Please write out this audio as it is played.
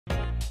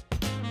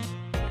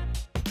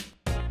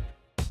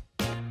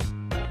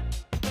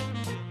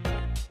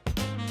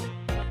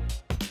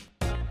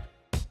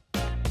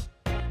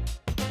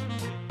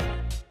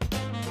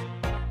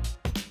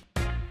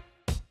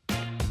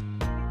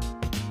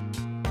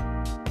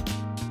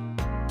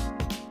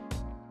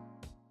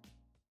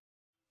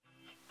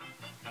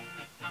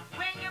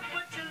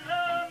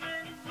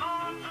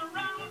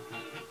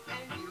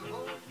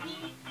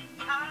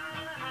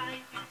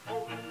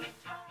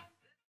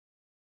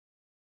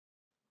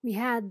We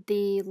had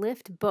the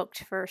lift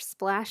booked for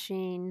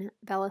splashing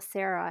Bella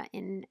Sera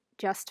in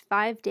just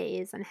 5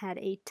 days and had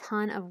a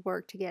ton of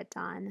work to get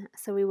done.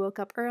 So we woke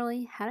up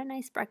early, had a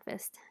nice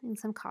breakfast and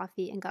some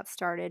coffee, and got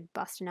started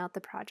busting out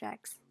the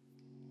projects.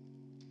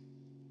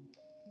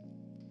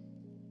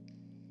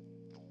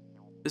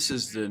 This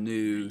is the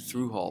new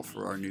through hull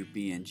for our new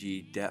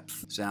Benji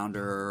depth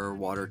sounder,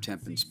 water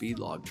temp, and speed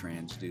log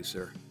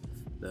transducer.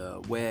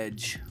 The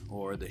wedge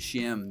or the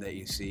shim that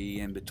you see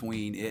in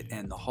between it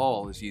and the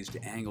hull is used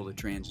to angle the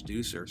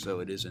transducer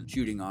so it isn't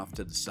shooting off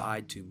to the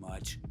side too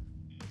much.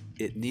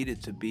 It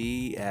needed to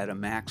be at a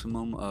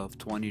maximum of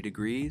 20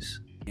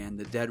 degrees, and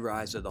the dead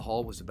rise of the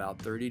hull was about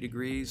 30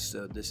 degrees,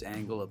 so this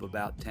angle of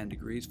about 10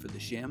 degrees for the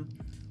shim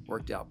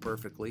worked out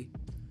perfectly.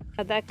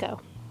 How'd that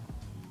go?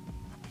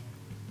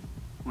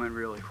 Went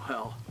really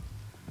well.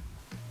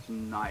 It's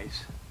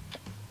nice.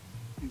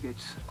 It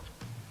gets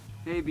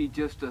maybe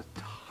just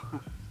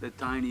the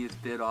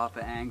tiniest bit off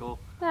an angle.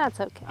 That's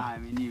okay. I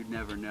mean, you'd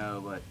never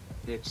know, but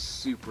it's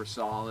super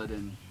solid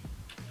and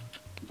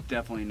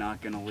definitely not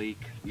going to leak.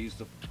 Use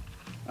the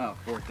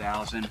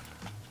 4000,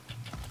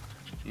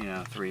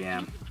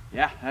 3M.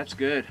 Yeah, that's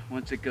good.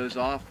 Once it goes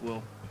off,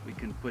 we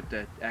can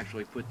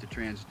actually put the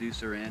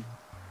transducer in.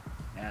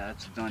 Yeah,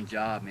 that's a done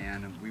job,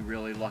 man. And we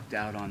really lucked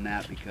out on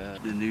that because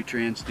the new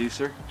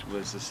transducer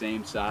was the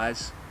same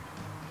size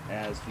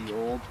as the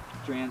old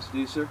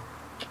transducer.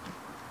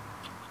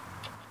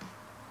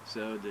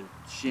 So the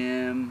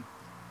shim,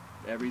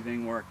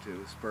 everything worked. It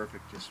was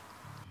perfect. Just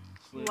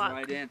slid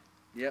right in.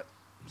 Yep,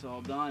 it's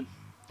all done.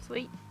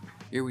 Sweet.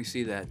 Here we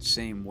see that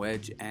same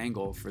wedge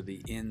angle for the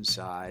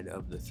inside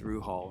of the through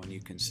hull, and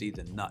you can see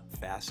the nut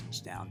fastens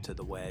down to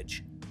the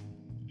wedge.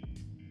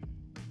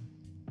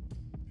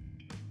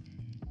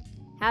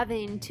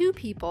 Having two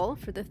people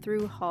for the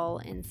through hull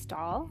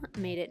install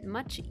made it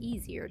much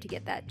easier to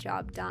get that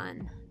job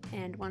done.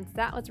 And once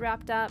that was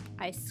wrapped up,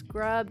 I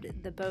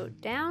scrubbed the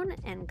boat down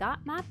and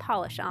got my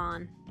polish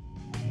on.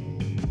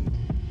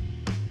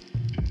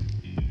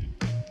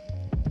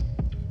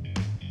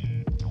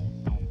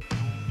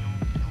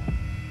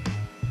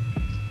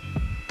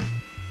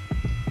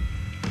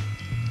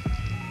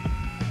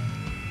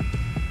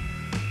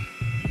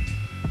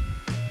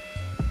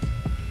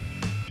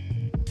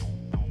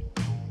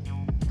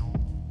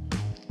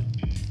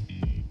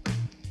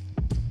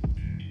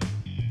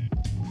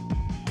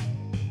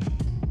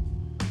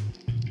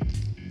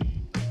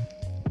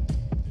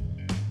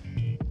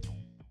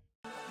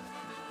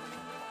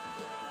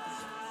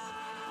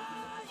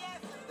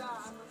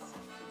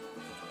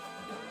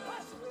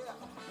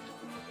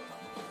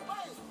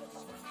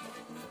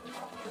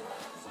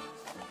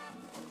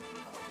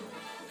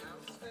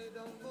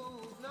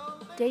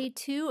 Day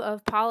 2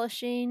 of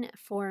polishing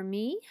for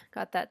me.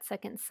 Got that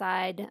second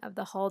side of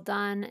the hull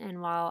done,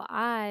 and while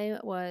I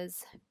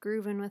was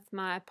grooving with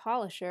my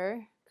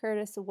polisher,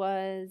 Curtis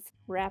was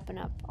wrapping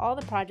up all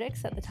the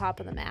projects at the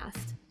top of the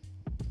mast,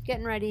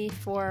 getting ready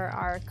for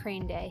our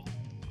crane day.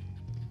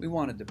 We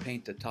wanted to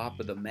paint the top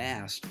of the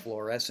mast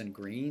fluorescent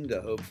green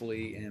to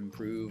hopefully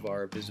improve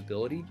our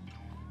visibility.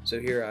 So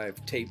here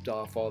I've taped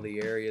off all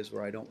the areas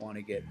where I don't want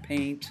to get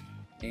paint,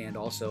 and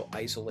also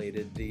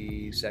isolated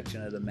the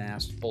section of the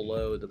mast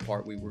below the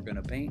part we were going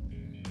to paint.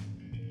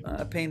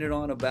 I painted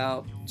on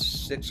about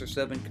 6 or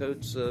 7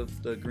 coats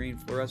of the green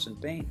fluorescent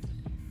paint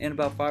and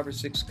about 5 or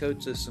 6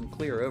 coats of some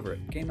clear over it.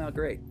 Came out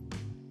great.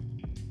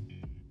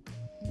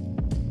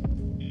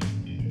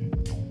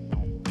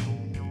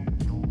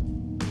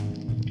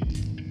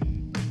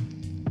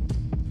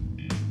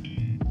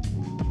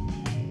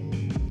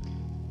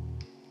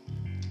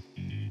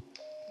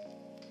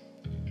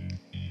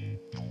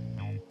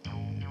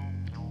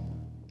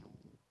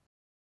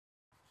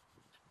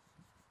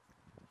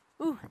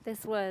 Ooh,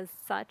 this was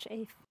such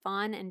a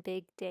fun and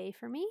big day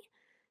for me.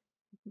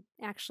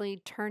 Actually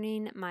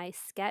turning my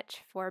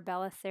sketch for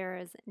Bella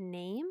Sera's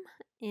name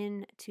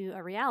into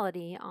a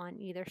reality on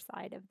either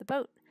side of the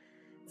boat.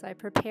 So I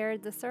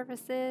prepared the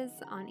surfaces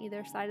on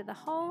either side of the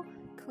hull,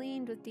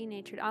 cleaned with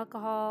denatured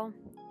alcohol,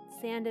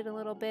 sanded a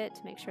little bit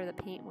to make sure the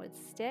paint would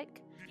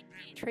stick,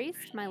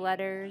 traced my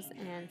letters,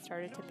 and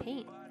started to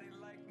paint.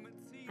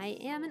 I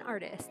am an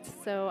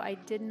artist, so I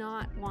did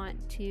not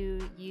want to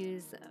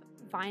use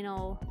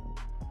vinyl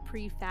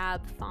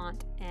prefab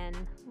font and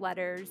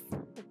letters.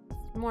 It's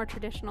a more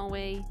traditional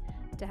way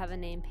to have a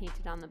name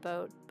painted on the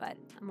boat, but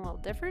I'm a little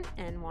different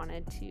and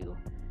wanted to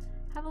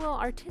have a little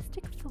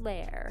artistic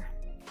flair.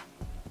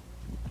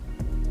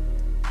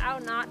 How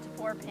not to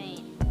pour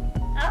paint.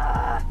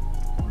 Ugh!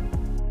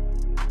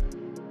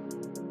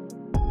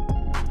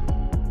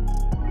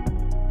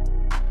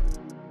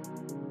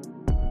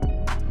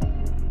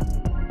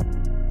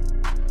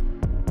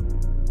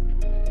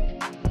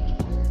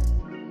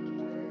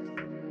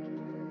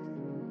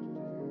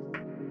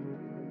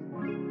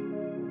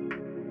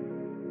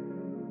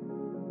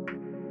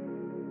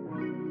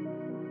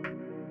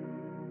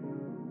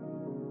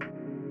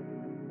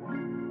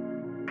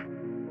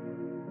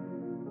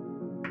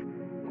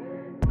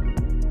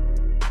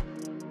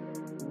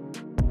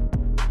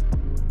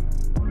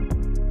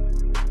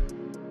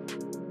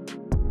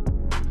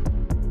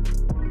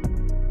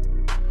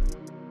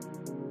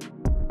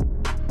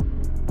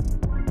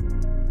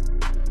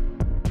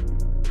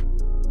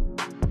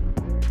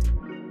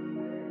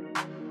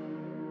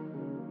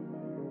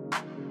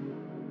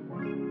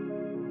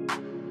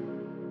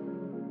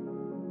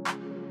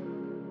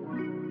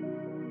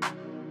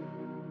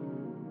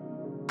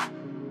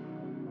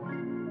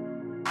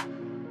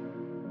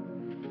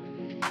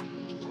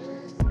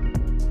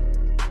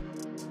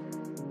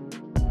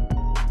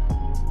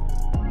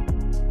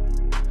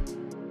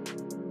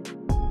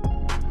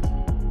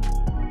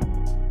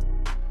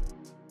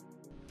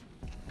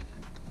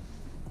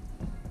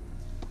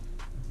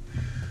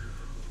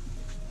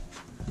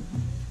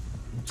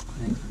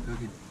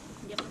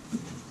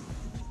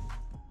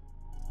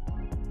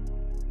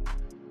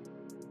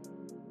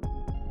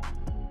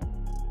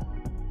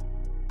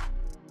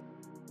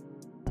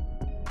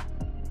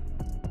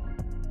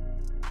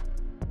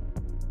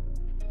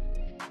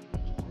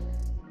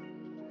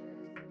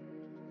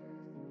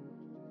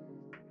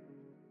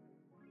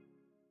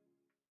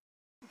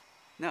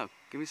 No,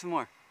 give me some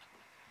more.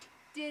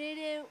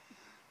 Do-do-do.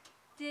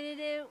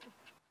 Do-do-do.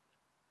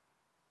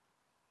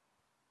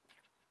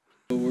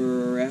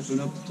 We're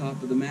wrapping up the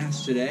top of the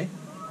mast today.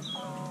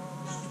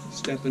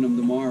 Stepping them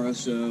tomorrow,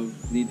 so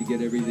need to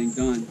get everything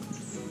done.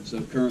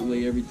 So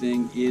currently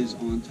everything is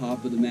on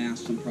top of the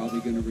mast. I'm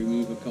probably going to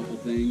remove a couple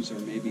things, or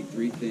maybe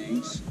 3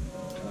 things,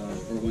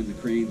 for when the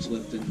crane's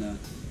lifting the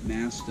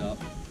mast up.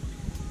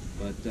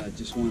 But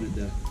just wanted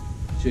to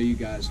show you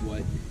guys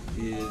what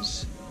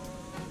is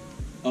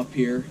up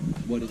here,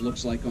 what it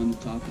looks like on the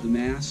top of the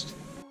mast.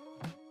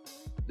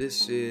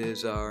 This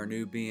is our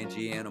new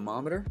B&G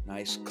anemometer.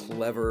 Nice,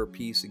 clever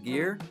piece of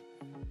gear.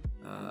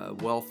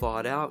 Well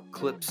thought out,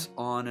 clips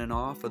on and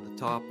off of the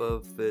top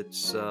of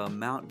its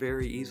mount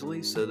very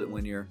easily, so that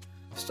when you're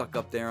stuck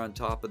up there on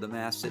top of the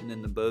mast sitting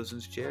in the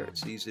bosun's chair,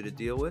 it's easy to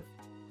deal with.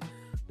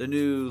 The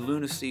new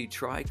Lunacy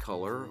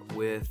tricolor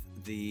with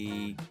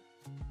the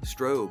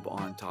strobe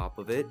on top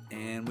of it,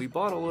 and we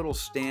bought a little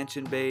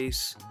stanchion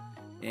base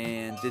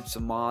and did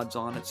some mods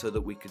on it so that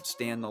we could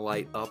stand the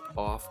light up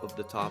off of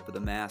the top of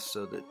the mast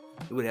so that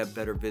it would have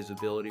better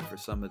visibility for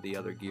some of the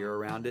other gear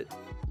around it,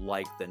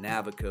 like the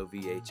Navico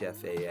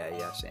VHF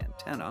AIS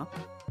antenna.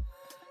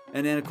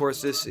 And then of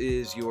course this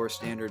is your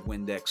standard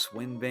Windex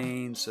wind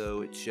vane,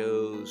 so it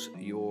shows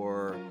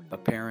your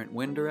apparent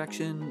wind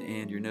direction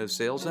and your no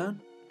sail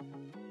zone.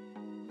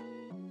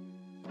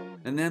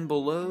 And then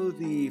below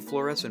the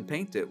fluorescent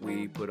paint that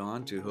we put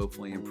on to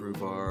hopefully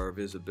improve our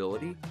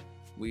visibility,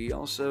 we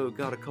also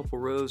got a couple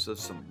rows of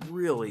some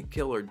really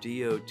killer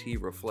DOT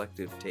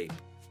reflective tape.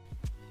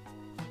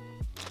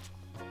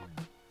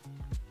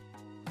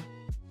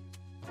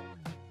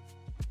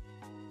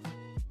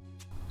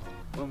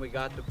 When we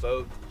got the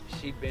boat,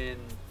 she'd been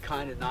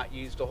kind of not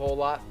used a whole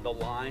lot. The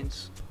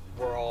lines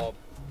were all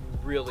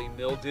really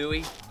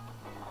mildewy.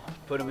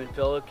 Put them in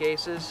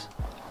pillowcases,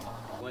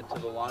 went to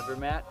the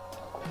laundromat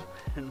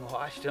and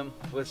washed them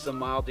with some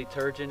mild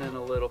detergent and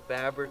a little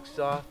fabric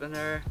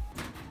softener.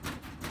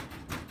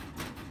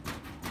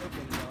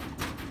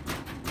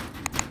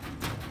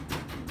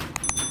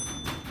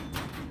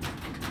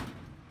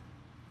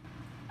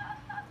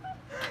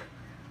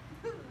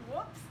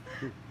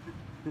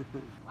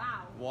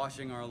 Wow.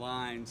 Washing our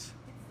lines,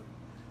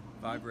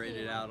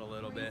 vibrated out a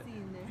little bit.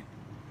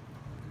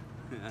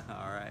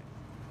 All right.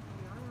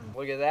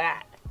 Look at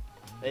that.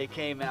 They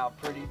came out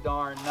pretty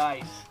darn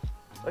nice.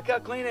 Look how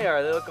clean they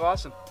are. They look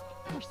awesome.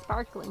 They're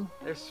sparkling.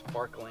 They're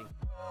sparkling.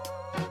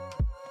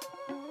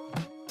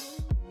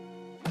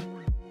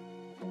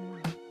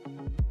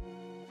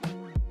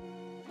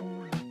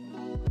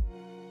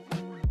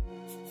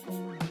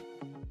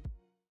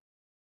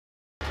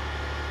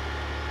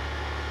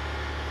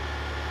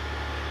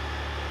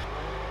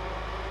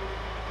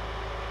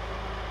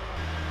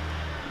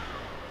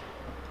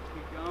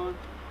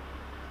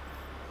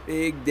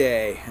 Big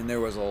day, and there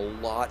was a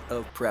lot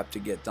of prep to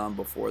get done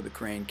before the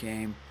crane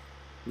came.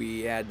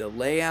 We had to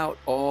lay out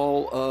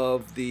all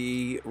of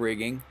the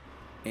rigging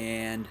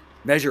and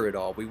measure it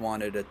all. We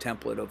wanted a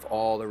template of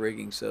all the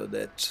rigging so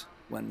that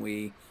when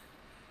we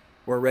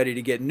were ready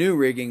to get new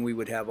rigging, we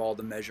would have all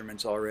the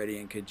measurements already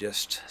and could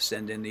just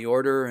send in the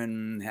order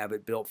and have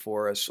it built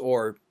for us,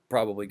 or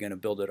probably going to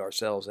build it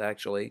ourselves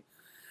actually.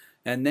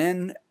 And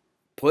then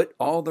put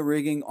all the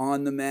rigging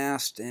on the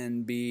mast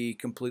and be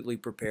completely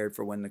prepared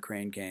for when the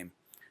crane came,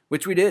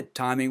 which we did.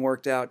 Timing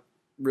worked out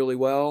really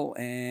well,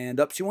 and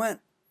up she went.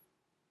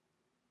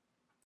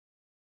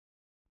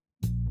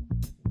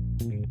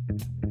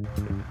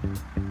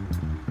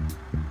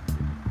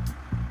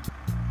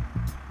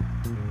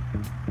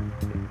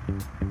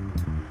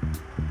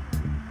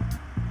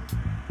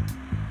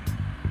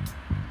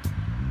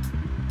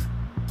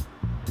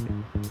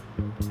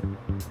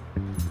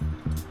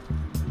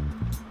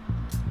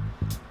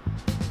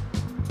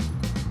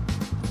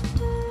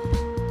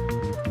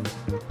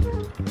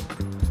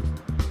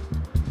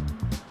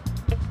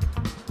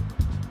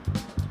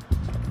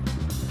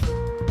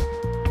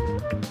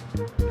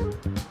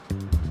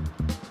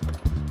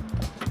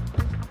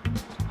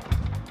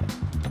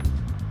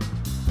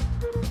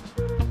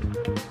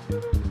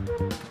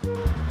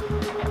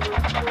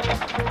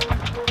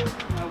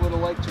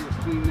 Like to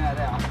clean that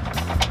out.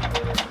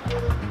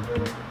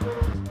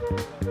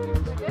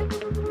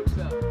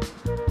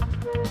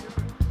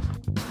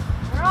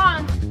 We're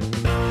on.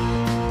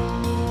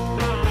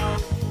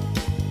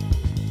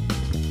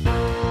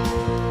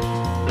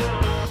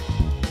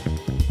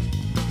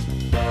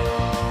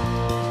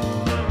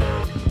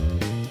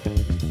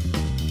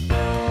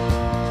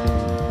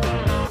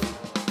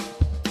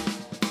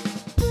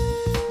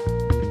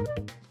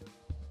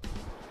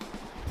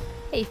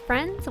 Hey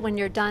friends, when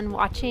you're done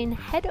watching,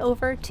 head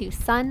over to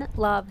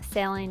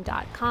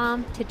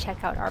sunlovesailing.com to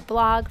check out our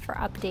blog for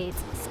updates,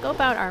 scope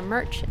out our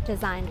merch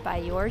designed by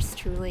yours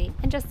truly,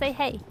 and just say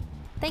hey.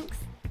 Thanks.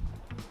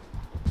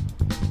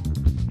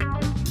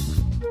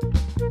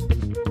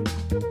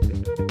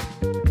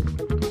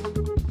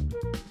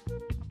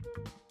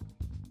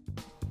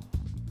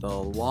 The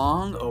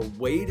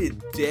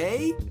long-awaited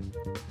day?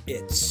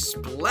 It's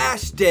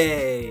Splash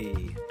Day!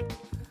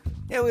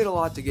 Yeah, we had a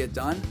lot to get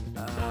done.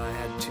 I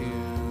had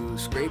to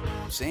scrape,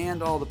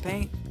 sand all the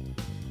paint,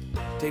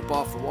 tape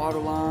off the water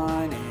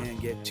line, and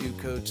get 2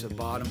 coats of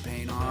bottom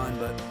paint on,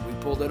 but we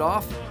pulled it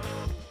off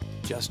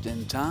just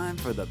in time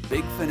for the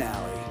big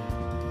finale.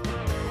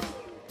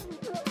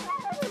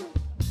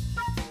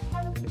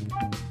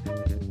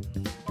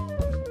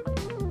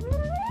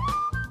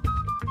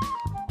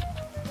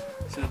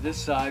 So this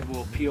side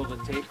will peel the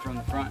tape from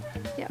the front.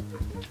 Yep.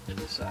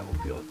 This side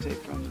will peel the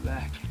tape from the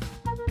back.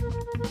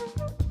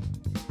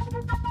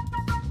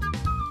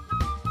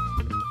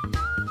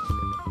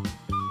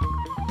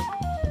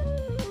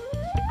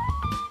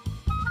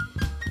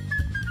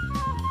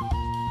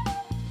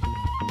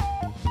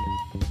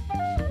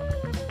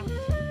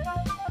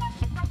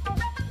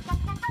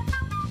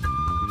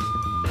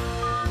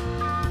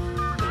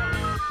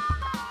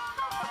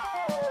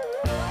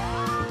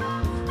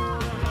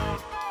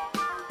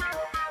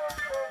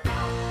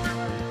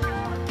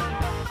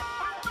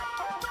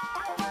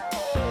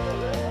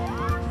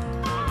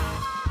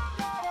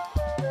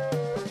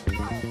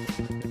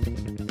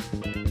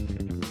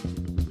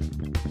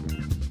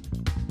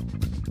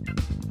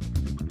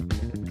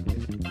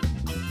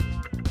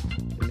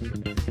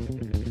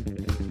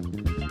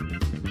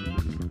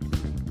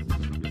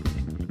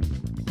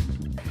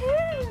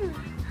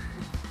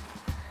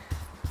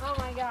 Oh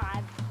my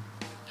God.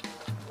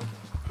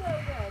 So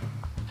good.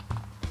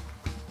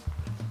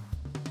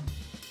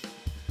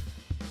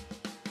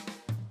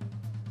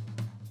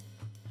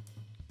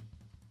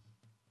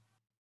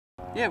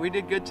 Yeah, we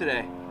did good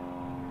today.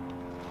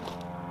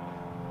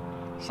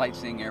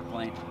 Sightseeing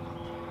airplane.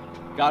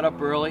 Got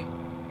up early.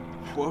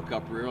 Woke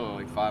up real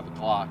early, 5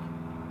 o'clock.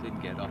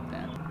 Didn't get up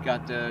then.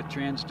 Got the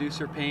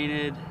transducer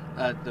painted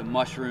at the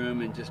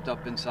mushroom and just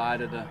up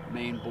inside of the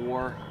main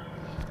bore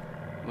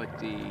with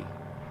the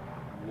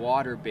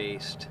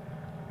water-based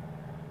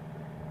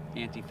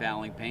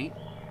anti-fouling paint,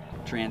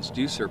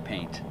 transducer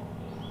paint.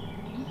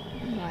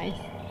 Nice.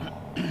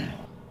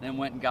 Then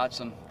went and got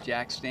some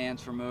jack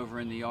stands from over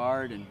in the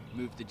yard and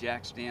moved the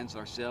jack stands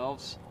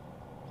ourselves,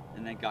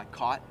 and then got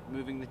caught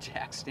moving the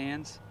jack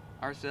stands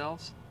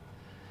ourselves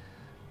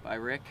by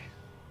Rick,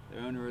 the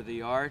owner of the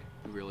yard,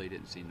 who really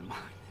didn't seem to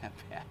mind that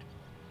bad.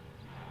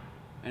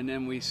 And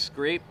then we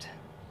scraped,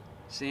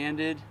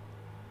 sanded,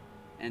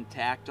 and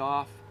tacked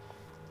off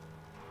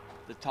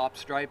the top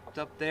stripe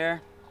up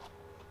there.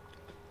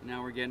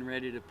 Now we're getting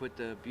ready to put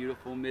the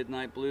beautiful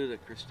midnight blue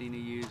that Christina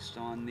used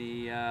on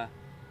the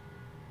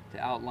to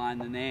outline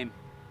the name,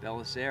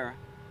 Bella Sera.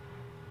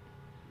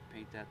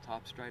 Paint that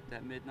top stripe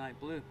that midnight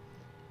blue.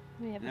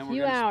 We have And a then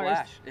few we're gonna hours.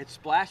 splash. It's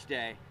splash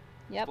day.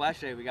 Yep.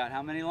 Splash day. We got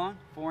how many long?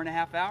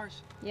 4.5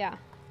 hours? Yeah.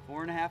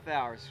 4.5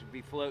 hours. Should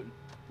be floating.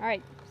 All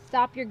right.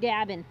 Stop your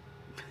gabbing.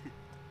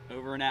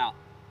 Over and out.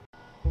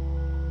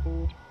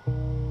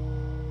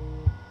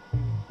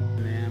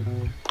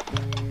 Man,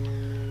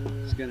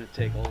 it's gonna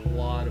take a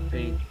lot of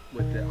paint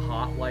with it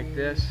hot like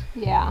this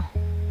Yeah.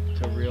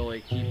 to really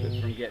keep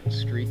it from getting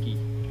streaky.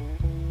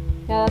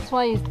 Yeah, that's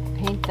why I used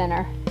paint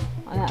thinner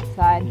on that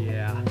side.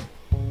 Yeah.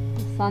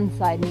 The sun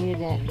side needed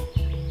it.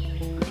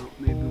 Well,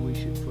 maybe we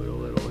should put a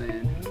little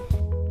in.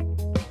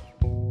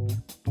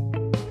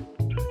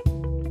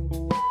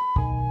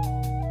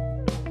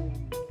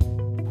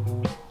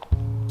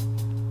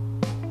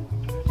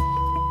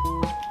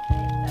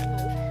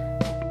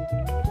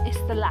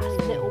 It's the last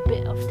little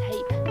bit of tape.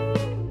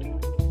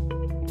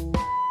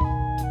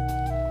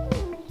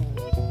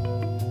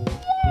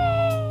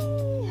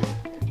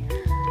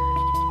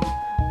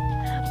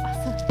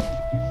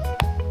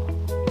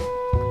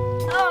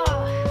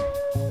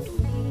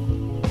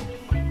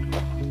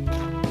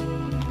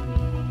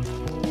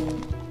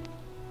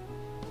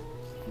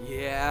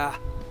 Yeah,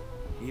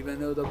 even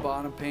though the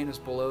bottom paint is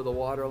below the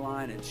water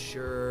line, it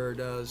sure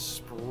does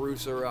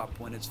spruce her up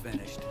when it's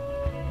finished.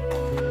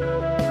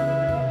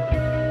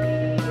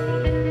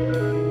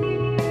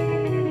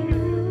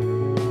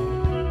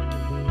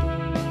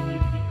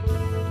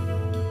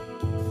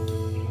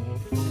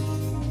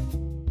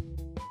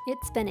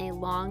 It's been a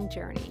long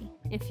journey.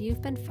 If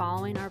you've been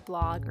following our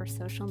blog or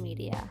social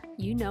media,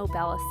 you know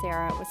Bella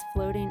Sera was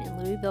floating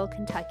in Louisville,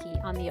 Kentucky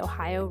on the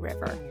Ohio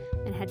River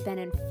and had been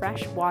in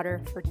fresh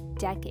water for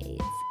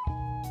decades.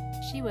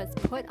 She was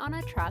put on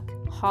a truck,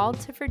 hauled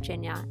to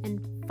Virginia,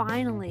 and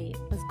finally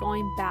was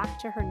going back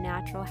to her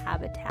natural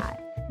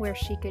habitat where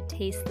she could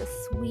taste the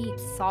sweet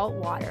salt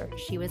water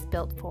she was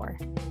built for.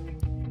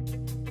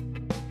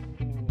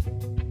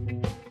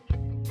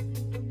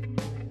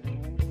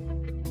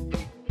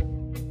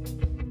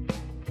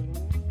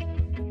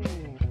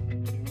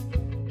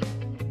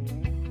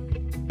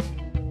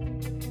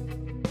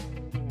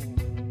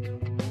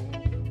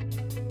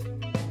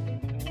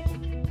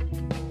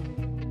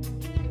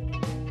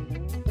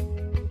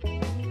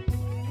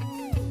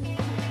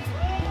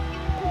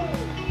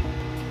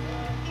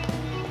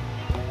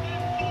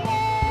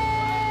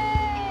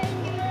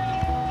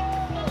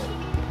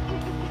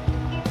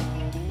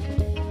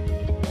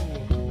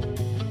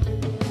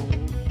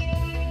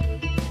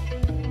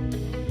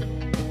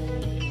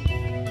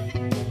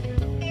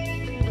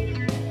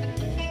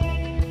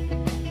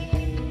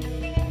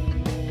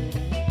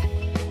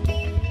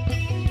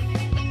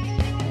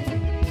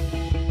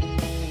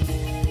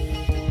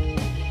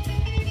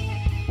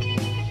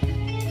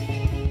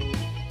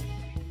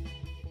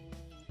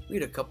 we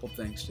had a couple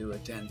things to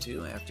attend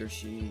to after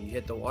she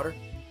hit the water.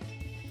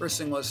 First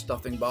thing was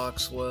stuffing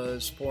box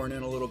was pouring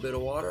in a little bit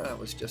of water. That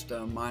was just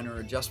a minor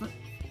adjustment.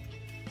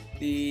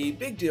 The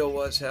big deal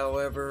was,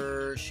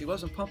 however, she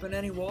wasn't pumping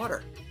any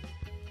water.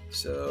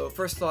 So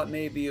first thought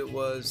maybe it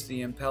was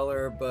the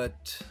impeller,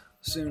 but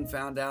soon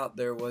found out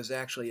there was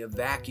actually a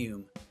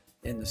vacuum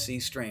in the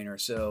sea strainer.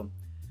 So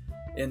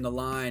in the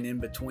line in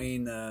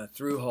between the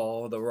through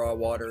hull, the raw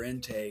water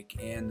intake,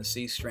 and the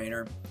sea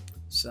strainer,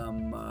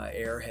 some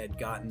air had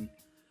gotten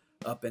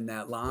up in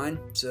that line.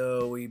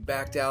 So we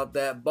backed out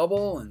that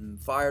bubble and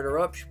fired her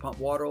up. She pumped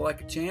water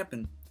like a champ,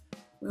 and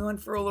we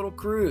went for a little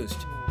cruise.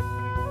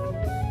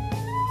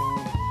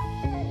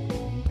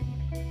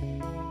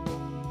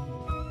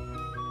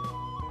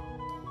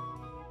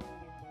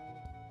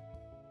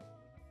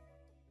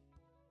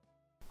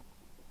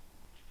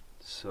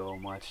 So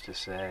much to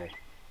say.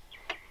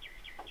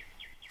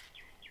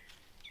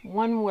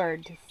 One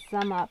word to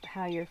sum up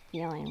how you're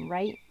feeling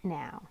right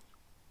now.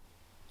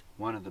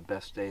 One of the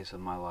best days of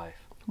my life.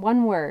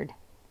 One word.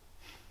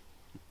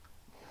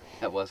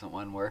 That wasn't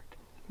one word.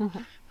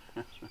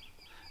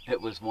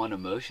 It was one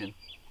emotion.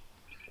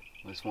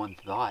 It was one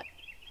thought.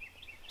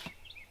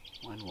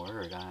 One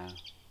word.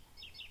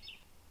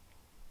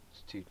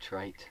 It's too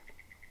trite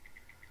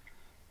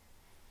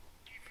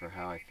for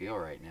how I feel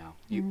right now.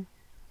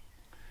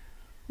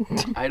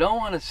 I don't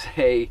want to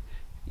say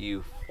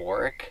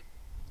euphoric,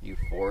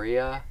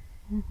 euphoria,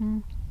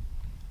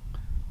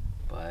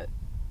 but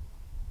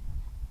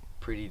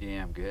pretty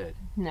damn good.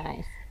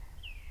 Nice.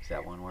 Is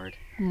that one word?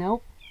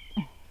 Nope.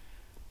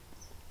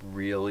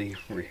 Really,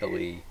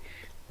 really,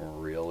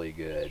 really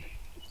good.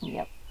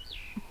 Yep.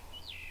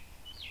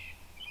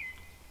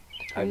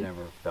 I've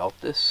never felt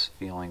this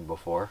feeling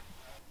before.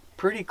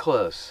 Pretty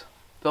close.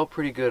 Felt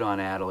pretty good on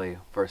Adelaide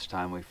first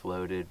time we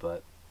floated,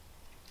 but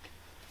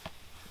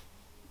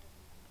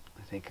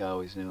I think I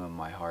always knew in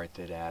my heart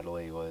that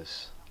Adelaide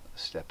was a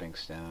stepping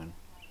stone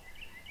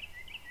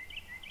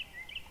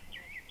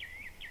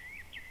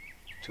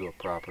to a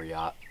proper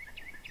yacht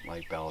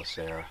like Bella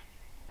Sera.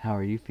 How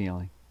are you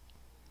feeling?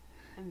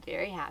 I'm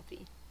very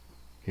happy.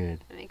 Good.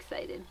 I'm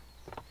excited.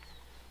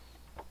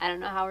 I don't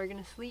know how we're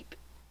going to sleep.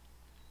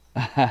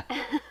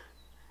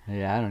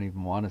 Yeah, I don't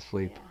even want to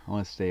sleep. Yeah. I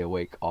want to stay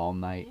awake all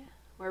night. Yeah.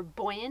 We're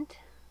buoyant.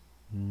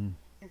 I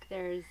think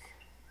there's,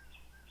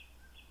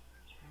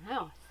 I don't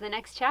know, it's the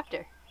next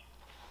chapter.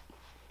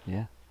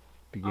 Yeah.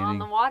 On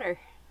the water.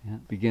 Yeah,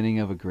 beginning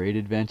of a great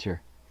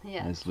adventure,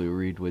 Yeah. as Lou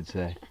Reed would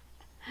say.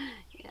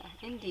 Yeah,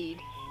 indeed.